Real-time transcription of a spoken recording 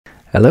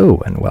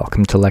Hello and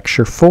welcome to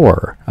Lecture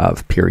 4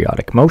 of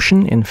Periodic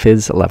Motion in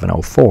PHYS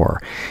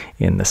 1104.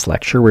 In this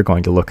lecture we're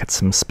going to look at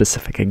some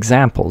specific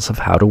examples of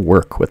how to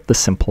work with the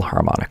simple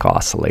harmonic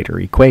oscillator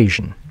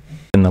equation.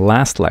 In the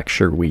last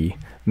lecture we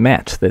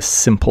met this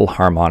simple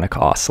harmonic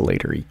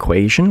oscillator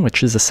equation,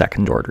 which is a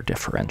second-order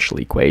differential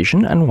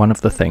equation, and one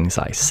of the things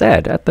I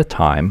said at the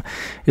time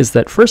is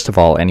that first of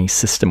all any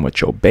system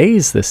which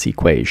obeys this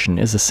equation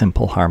is a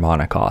simple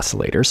harmonic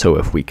oscillator. So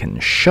if we can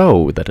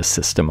show that a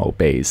system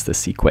obeys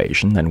this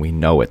equation, then we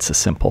know it's a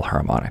simple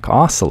harmonic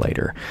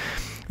oscillator.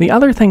 The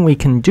other thing we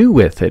can do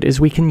with it is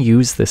we can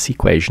use this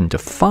equation to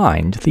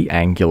find the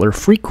angular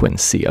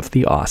frequency of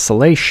the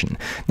oscillation.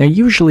 Now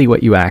usually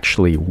what you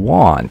actually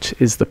want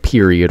is the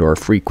period or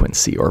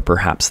frequency, or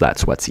perhaps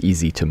that's what's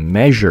easy to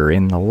measure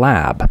in the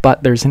lab,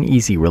 but there's an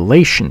easy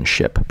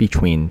relationship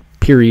between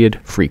period,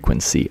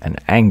 frequency, and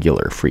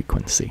angular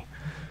frequency.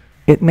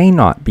 It may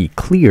not be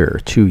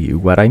clear to you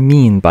what I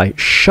mean by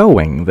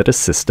showing that a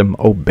system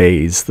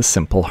obeys the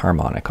simple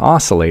harmonic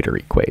oscillator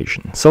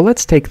equation. So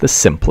let's take the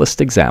simplest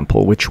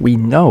example, which we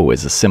know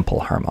is a simple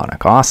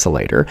harmonic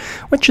oscillator,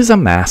 which is a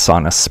mass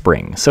on a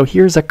spring. So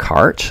here's a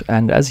cart,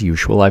 and as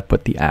usual I've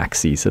put the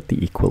axes at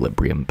the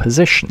equilibrium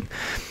position.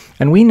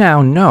 And we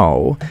now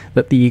know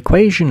that the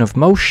equation of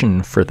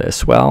motion for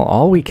this, well,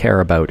 all we care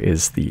about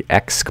is the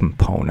x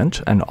component,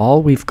 and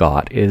all we've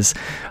got is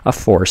a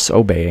force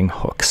obeying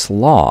Hooke's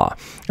law.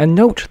 And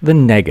note the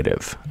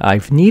negative.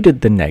 I've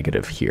needed the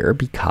negative here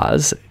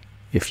because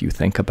if you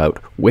think about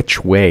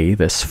which way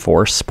this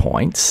force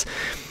points,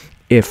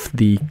 if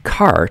the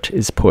cart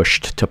is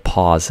pushed to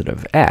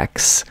positive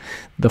x,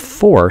 the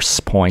force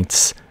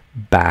points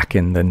back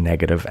in the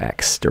negative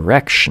x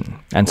direction,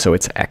 and so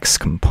its x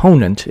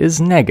component is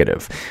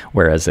negative,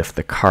 whereas if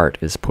the cart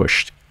is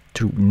pushed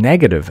to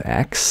negative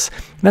x,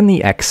 then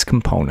the x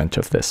component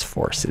of this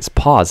force is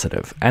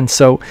positive. And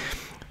so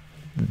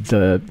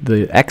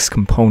the x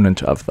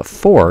component of the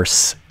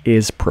force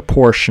is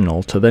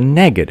proportional to the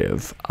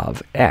negative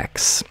of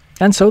x.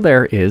 And so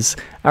there is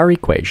our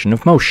equation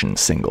of motion.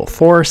 Single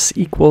force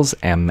equals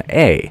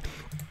ma.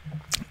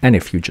 And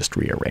if you just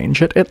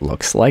rearrange it, it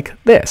looks like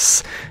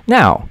this.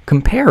 Now,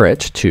 compare it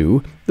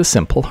to the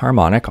simple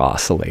harmonic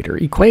oscillator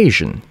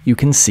equation. You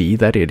can see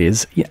that it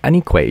is an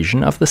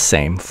equation of the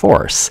same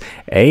force.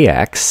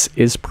 Ax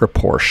is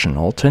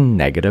proportional to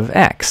negative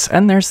x,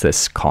 and there's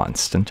this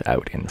constant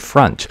out in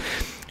front.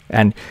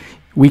 And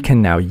we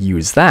can now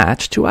use that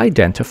to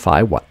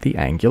identify what the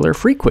angular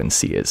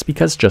frequency is,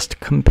 because just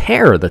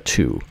compare the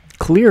two.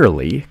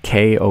 Clearly,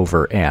 k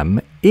over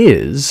m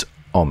is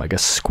omega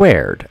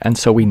squared, and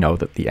so we know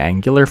that the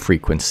angular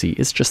frequency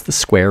is just the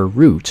square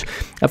root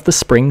of the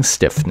spring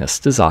stiffness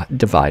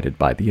divided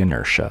by the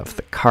inertia of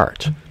the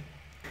cart.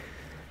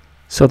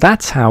 So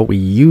that's how we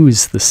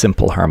use the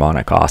simple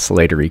harmonic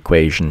oscillator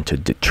equation to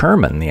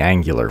determine the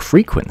angular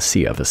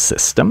frequency of a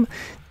system.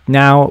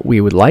 Now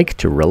we would like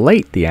to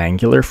relate the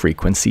angular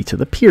frequency to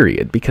the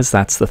period, because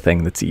that's the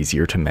thing that's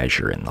easier to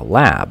measure in the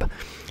lab.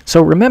 So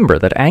remember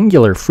that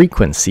angular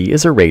frequency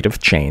is a rate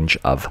of change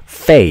of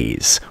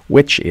phase,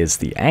 which is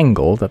the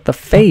angle that the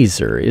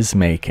phasor is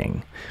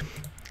making.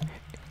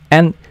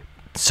 And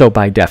so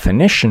by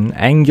definition,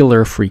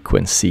 angular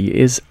frequency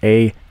is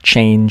a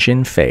change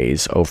in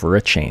phase over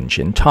a change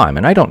in time.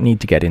 And I don't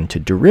need to get into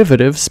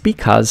derivatives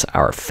because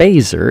our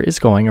phasor is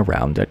going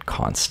around at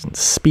constant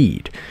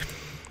speed.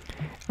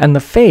 And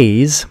the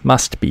phase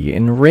must be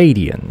in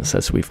radians,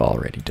 as we've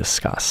already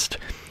discussed.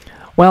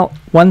 Well,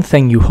 one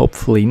thing you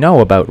hopefully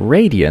know about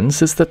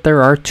radians is that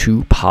there are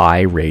 2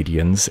 pi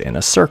radians in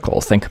a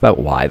circle. Think about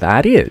why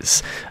that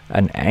is.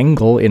 An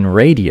angle in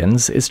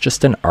radians is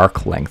just an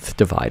arc length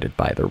divided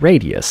by the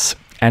radius.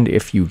 And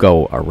if you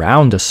go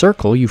around a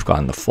circle, you've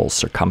gone the full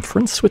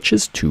circumference, which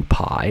is 2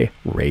 pi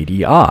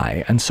radii.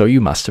 And so you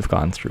must have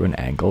gone through an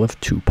angle of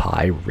 2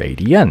 pi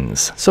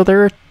radians. So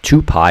there are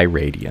 2 pi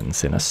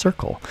radians in a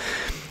circle.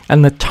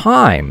 And the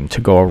time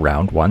to go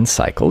around one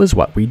cycle is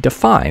what we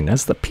define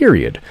as the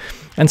period.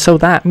 And so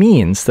that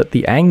means that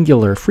the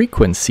angular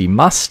frequency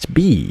must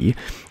be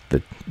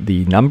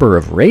the number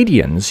of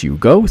radians you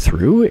go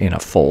through in a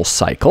full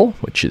cycle,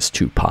 which is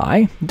 2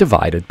 pi,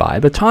 divided by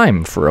the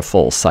time for a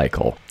full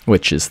cycle,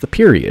 which is the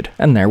period.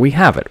 And there we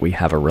have it. We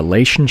have a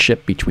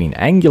relationship between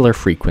angular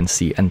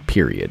frequency and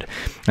period.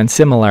 And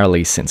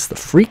similarly, since the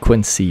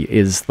frequency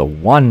is the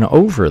 1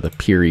 over the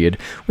period,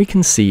 we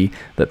can see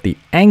that the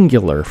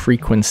angular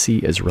frequency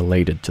is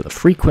related to the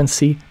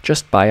frequency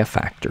just by a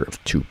factor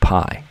of 2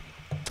 pi.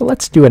 So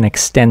let's do an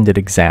extended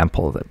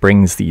example that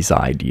brings these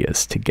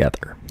ideas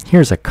together.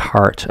 Here's a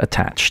cart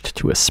attached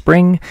to a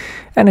spring,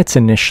 and it's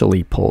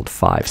initially pulled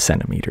 5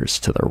 centimeters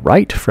to the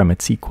right from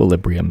its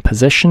equilibrium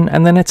position,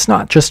 and then it's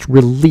not just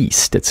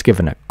released, it's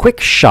given a quick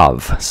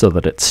shove so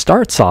that it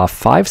starts off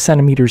 5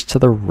 centimeters to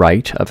the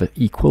right of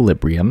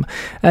equilibrium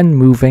and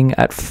moving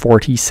at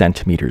 40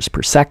 centimeters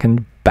per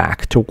second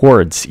back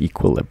towards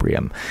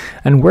equilibrium.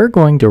 And we're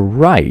going to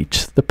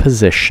write the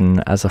position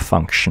as a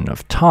function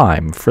of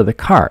time for the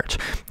cart.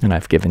 And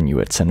I've given you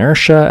its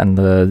inertia and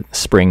the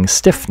spring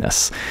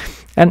stiffness.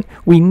 And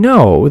we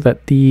know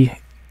that the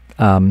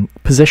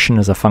position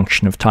as a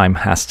function of time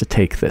has to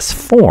take this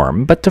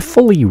form, but to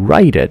fully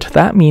write it,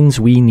 that means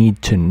we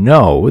need to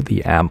know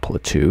the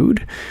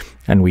amplitude,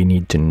 and we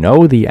need to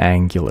know the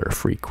angular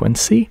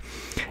frequency,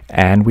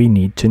 and we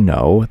need to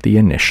know the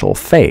initial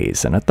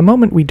phase. And at the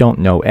moment, we don't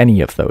know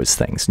any of those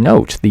things.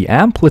 Note, the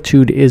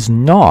amplitude is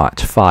not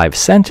 5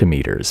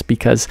 centimeters,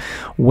 because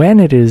when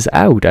it is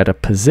out at a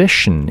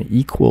position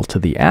equal to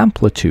the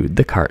amplitude,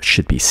 the cart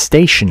should be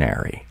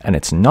stationary. And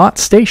it's not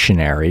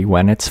stationary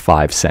when it's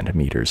 5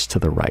 centimeters to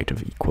the right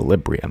of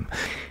equilibrium.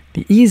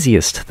 The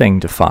easiest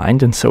thing to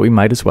find, and so we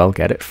might as well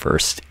get it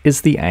first,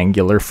 is the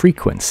angular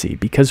frequency,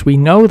 because we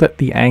know that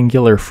the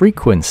angular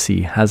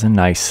frequency has a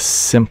nice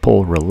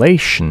simple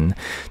relation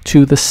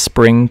to the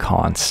spring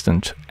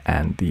constant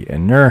and the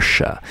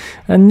inertia.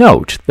 And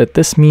note that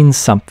this means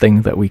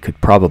something that we could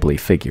probably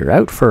figure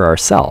out for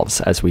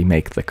ourselves. As we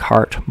make the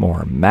cart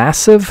more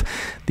massive,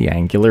 the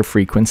angular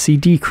frequency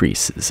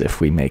decreases.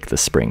 If we make the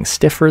spring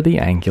stiffer, the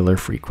angular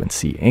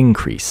frequency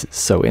increases.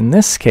 So in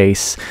this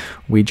case,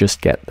 we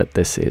just get that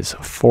this is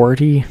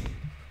 40.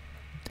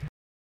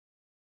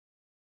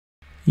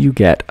 You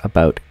get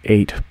about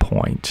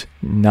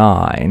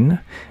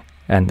 8.9.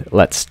 And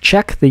let's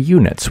check the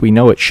units. We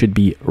know it should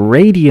be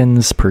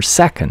radians per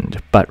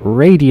second, but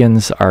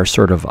radians are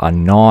sort of a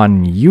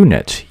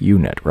non-unit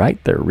unit,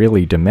 right? They're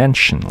really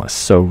dimensionless.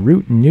 So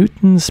root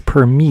newtons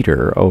per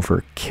meter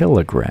over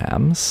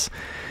kilograms,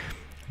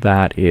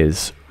 that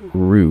is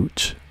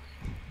root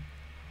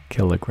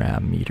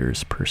kilogram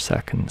meters per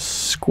second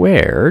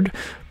squared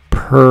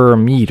per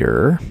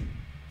meter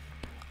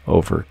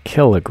over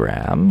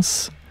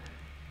kilograms.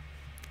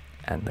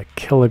 And the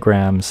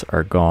kilograms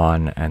are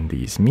gone, and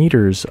these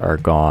meters are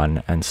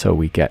gone, and so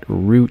we get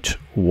root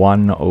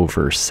 1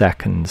 over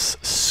seconds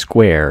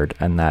squared,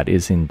 and that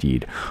is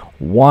indeed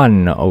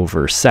 1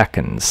 over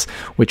seconds,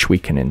 which we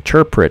can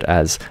interpret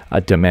as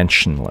a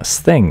dimensionless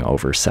thing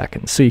over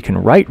seconds. So you can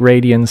write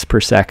radians per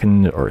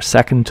second, or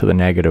second to the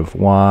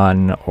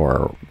 -1,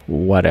 or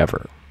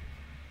whatever.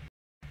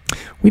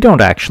 We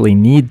don't actually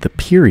need the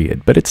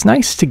period, but it's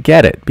nice to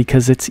get it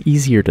because it's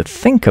easier to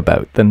think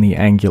about than the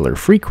angular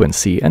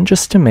frequency, and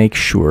just to make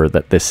sure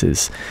that this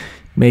is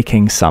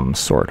making some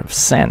sort of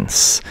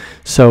sense.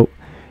 So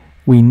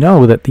we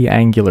know that the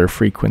angular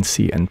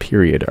frequency and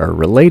period are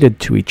related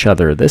to each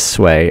other this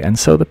way, and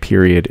so the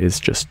period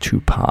is just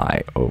 2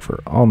 pi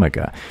over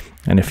omega.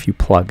 And if you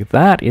plug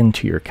that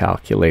into your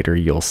calculator,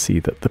 you'll see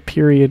that the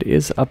period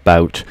is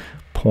about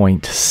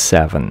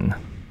 0.7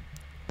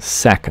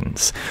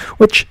 seconds,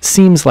 which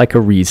seems like a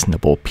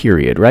reasonable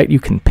period, right? You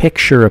can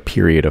picture a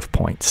period of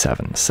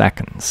 0.7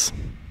 seconds.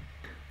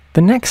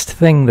 The next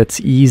thing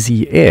that's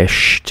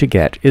easy-ish to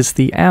get is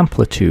the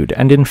amplitude,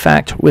 and in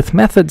fact, with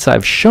methods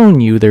I've shown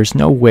you, there's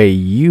no way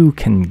you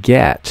can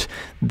get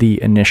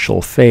the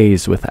initial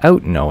phase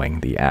without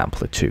knowing the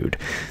amplitude.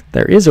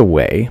 There is a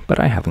way, but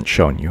I haven't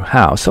shown you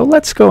how. So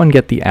let's go and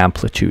get the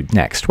amplitude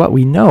next. What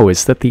we know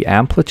is that the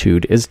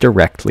amplitude is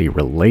directly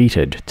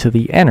related to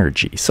the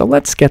energy. So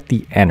let's get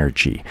the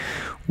energy.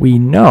 We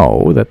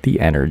know that the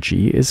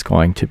energy is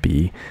going to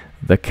be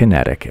the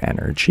kinetic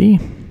energy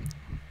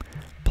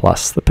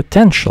plus the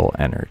potential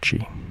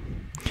energy.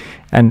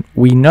 And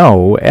we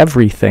know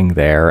everything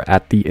there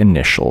at the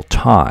initial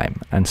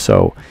time. And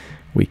so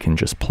we can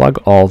just plug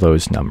all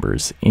those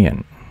numbers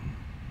in.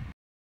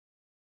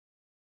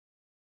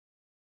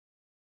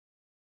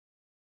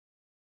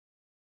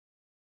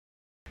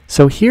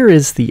 So here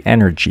is the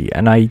energy,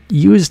 and I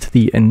used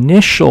the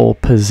initial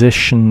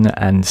position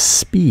and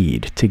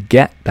speed to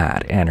get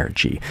that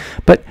energy.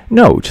 But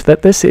note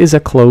that this is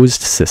a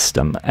closed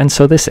system, and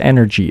so this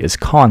energy is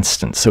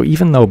constant. So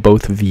even though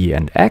both v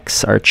and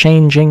x are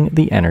changing,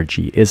 the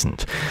energy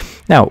isn't.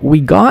 Now,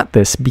 we got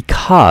this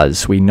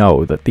because we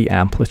know that the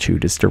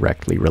amplitude is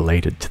directly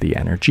related to the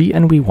energy,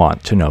 and we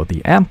want to know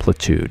the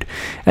amplitude.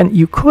 And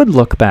you could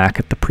look back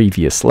at the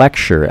previous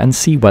lecture and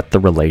see what the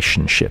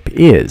relationship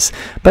is,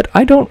 but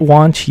I don't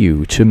want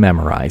you to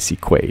memorize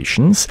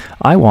equations.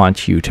 I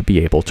want you to be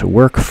able to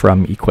work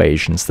from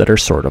equations that are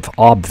sort of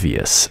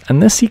obvious.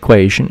 And this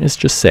equation is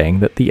just saying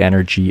that the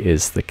energy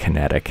is the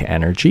kinetic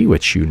energy,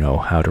 which you know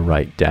how to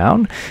write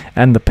down,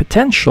 and the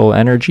potential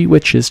energy,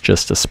 which is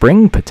just a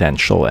spring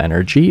potential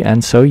energy,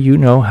 and so you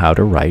know how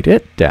to write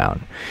it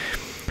down.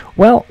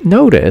 Well,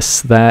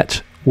 notice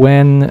that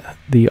when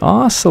the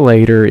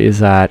oscillator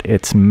is at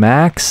its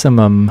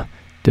maximum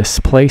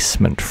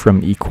displacement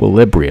from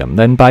equilibrium,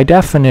 then by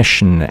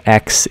definition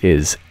x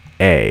is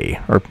a,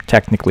 or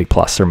technically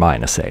plus or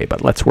minus a,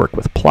 but let's work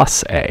with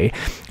plus a,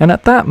 and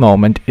at that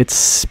moment its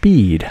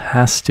speed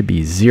has to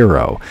be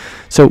 0.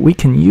 So we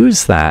can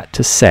use that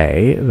to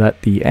say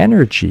that the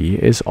energy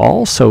is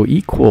also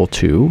equal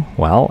to,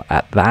 well,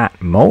 at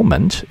that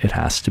moment it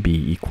has to be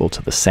equal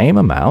to the same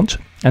amount,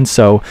 and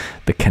so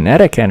the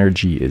kinetic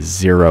energy is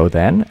 0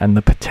 then, and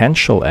the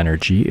potential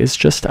energy is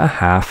just a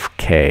half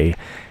k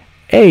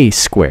a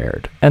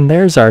squared. And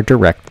there's our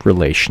direct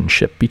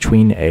relationship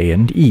between a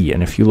and e.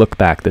 And if you look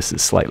back, this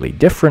is slightly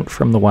different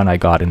from the one I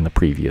got in the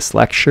previous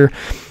lecture,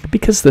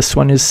 because this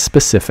one is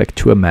specific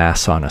to a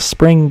mass on a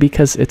spring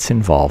because it's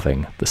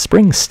involving the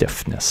spring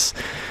stiffness.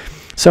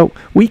 So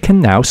we can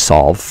now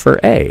solve for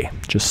a.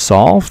 Just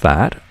solve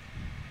that.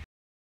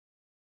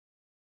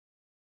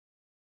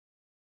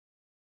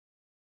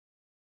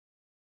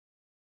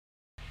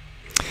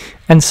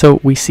 And so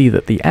we see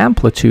that the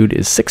amplitude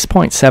is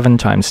 6.7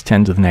 times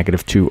 10 to the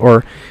negative 2,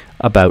 or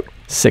about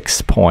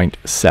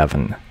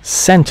 6.7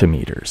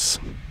 centimeters.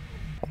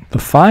 The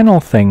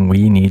final thing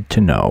we need to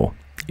know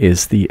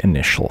is the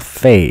initial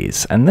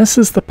phase, and this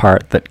is the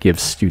part that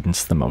gives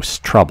students the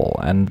most trouble.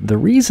 And the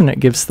reason it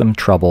gives them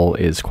trouble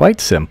is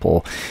quite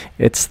simple.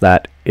 It's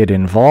that it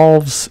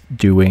involves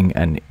doing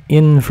an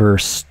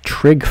inverse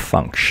trig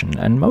function,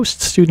 and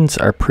most students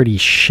are pretty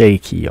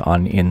shaky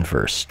on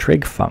inverse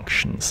trig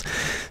functions.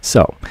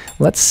 So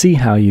let's see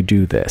how you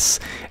do this.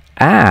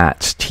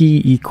 At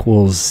t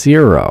equals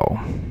 0,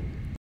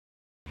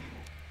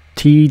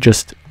 t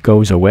just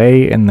goes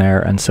away in there,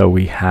 and so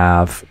we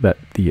have that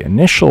the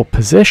initial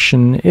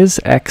position is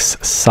x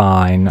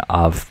sine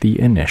of the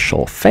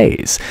initial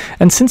phase.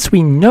 And since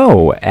we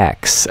know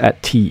x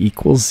at t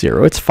equals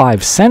 0, it's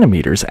 5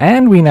 centimeters,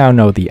 and we now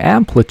know the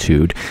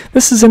amplitude,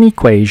 this is an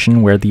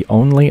equation where the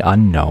only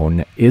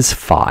unknown is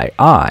phi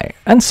I,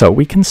 and so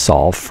we can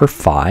solve for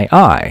phi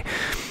I.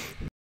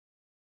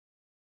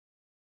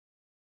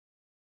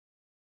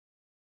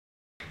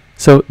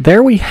 So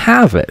there we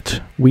have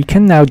it. We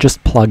can now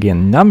just plug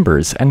in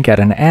numbers and get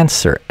an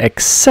answer,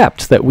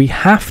 except that we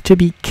have to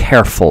be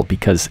careful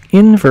because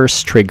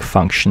inverse trig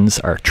functions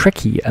are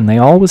tricky and they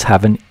always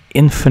have an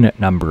infinite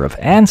number of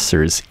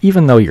answers,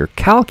 even though your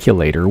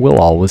calculator will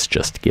always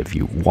just give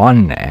you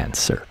one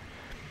answer.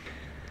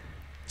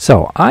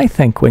 So I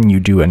think when you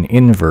do an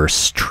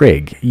inverse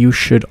trig, you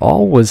should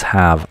always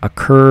have a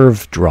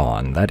curve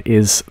drawn that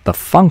is the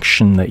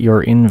function that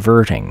you're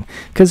inverting.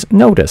 Because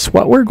notice,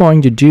 what we're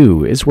going to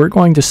do is we're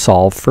going to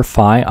solve for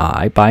phi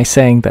I by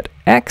saying that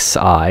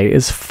xi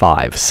is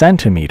 5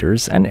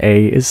 centimeters and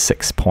a is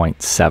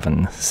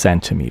 6.7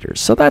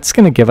 centimeters. So that's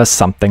going to give us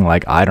something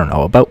like, I don't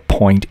know, about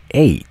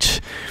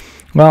 0.8.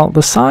 Well,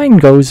 the sign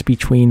goes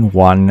between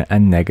 1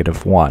 and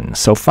negative 1.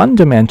 So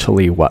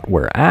fundamentally what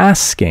we're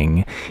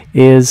asking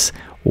is,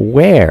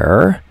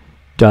 where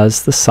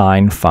does the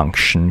sine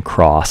function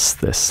cross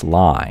this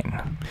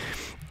line?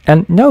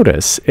 And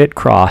notice it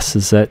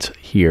crosses it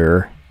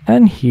here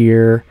and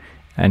here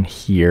and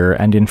here,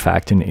 and in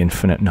fact an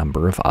infinite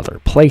number of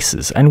other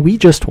places. And we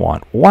just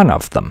want one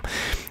of them.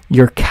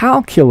 Your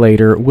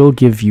calculator will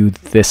give you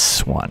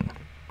this one.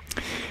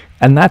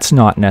 And that's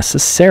not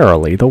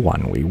necessarily the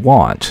one we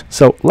want.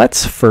 So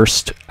let's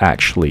first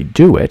actually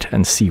do it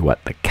and see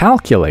what the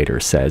calculator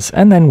says,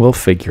 and then we'll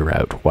figure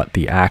out what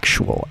the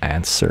actual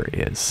answer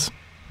is.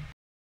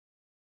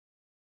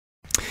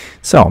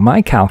 So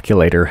my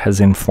calculator has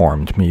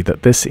informed me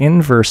that this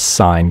inverse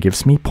sine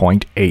gives me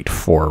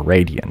 0.84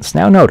 radians.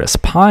 Now notice,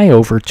 pi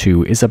over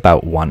 2 is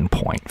about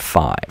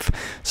 1.5.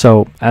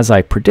 So as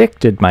I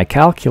predicted, my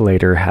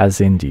calculator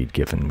has indeed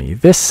given me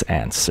this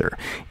answer.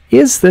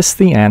 Is this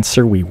the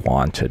answer we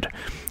wanted?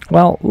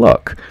 Well,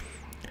 look,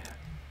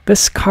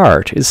 this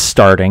cart is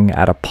starting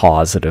at a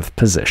positive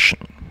position.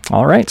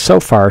 All right, so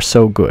far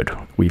so good.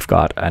 We've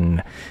got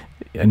an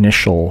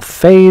initial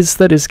phase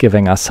that is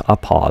giving us a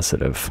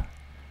positive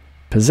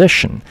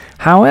position.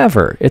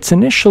 However, it's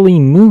initially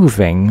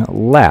moving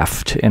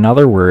left. In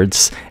other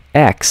words,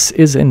 x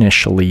is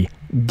initially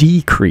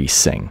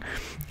decreasing.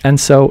 And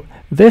so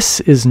this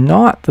is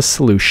not the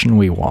solution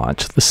we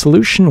want. The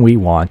solution we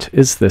want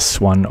is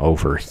this one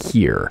over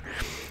here.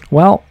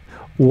 Well,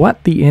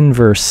 what the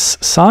inverse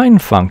sine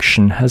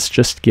function has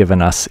just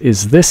given us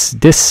is this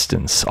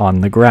distance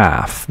on the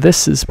graph.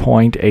 This is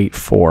 0.84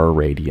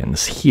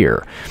 radians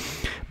here.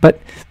 But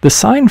the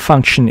sine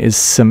function is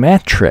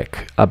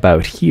symmetric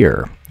about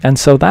here, and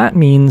so that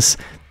means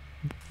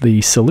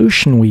the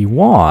solution we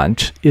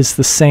want is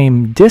the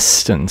same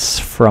distance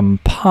from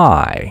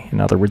pi.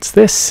 In other words,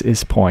 this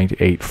is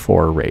 0.84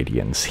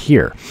 radians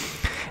here.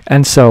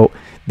 And so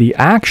the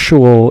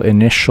actual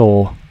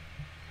initial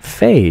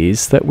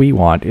phase that we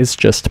want is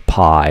just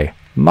pi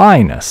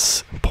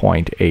minus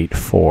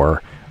 0.84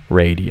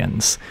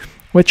 radians,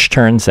 which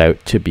turns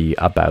out to be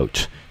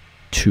about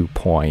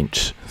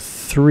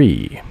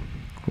 2.3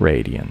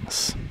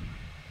 radians.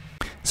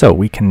 So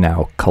we can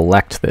now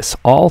collect this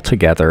all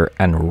together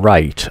and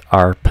write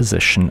our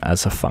position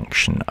as a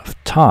function of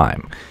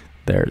time.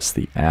 There's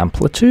the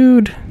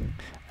amplitude,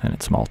 and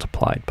it's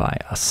multiplied by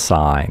a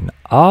sine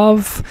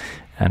of,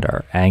 and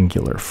our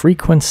angular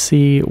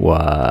frequency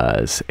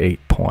was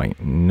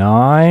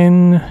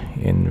 8.9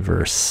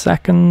 inverse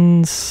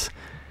seconds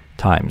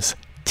times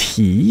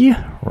t,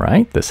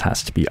 right? This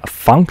has to be a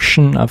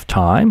function of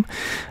time,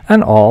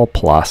 and all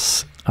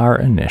plus our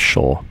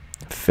initial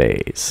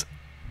phase.